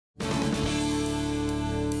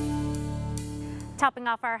Topping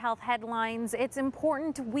off our health headlines, it's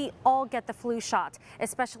important we all get the flu shot,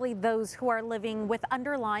 especially those who are living with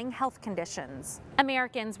underlying health conditions.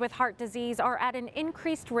 Americans with heart disease are at an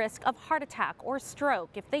increased risk of heart attack or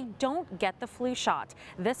stroke if they don't get the flu shot.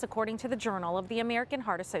 This according to the Journal of the American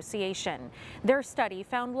Heart Association. Their study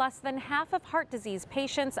found less than half of heart disease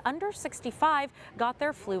patients under 65 got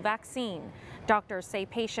their flu vaccine. Doctors say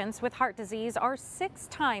patients with heart disease are 6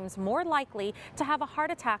 times more likely to have a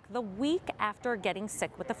heart attack the week after getting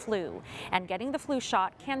sick with the flu, and getting the flu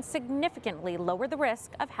shot can significantly lower the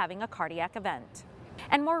risk of having a cardiac event.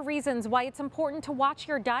 And more reasons why it's important to watch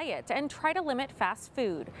your diet and try to limit fast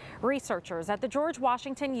food. Researchers at the George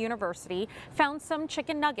Washington University found some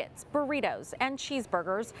chicken nuggets, burritos, and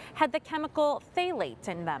cheeseburgers had the chemical phthalate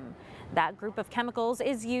in them. That group of chemicals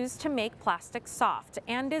is used to make plastic soft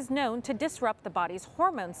and is known to disrupt the body's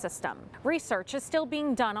hormone system. Research is still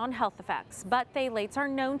being done on health effects, but phthalates are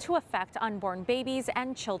known to affect unborn babies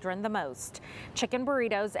and children the most. Chicken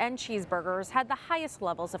burritos and cheeseburgers had the highest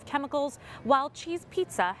levels of chemicals, while cheese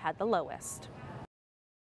pizza had the lowest.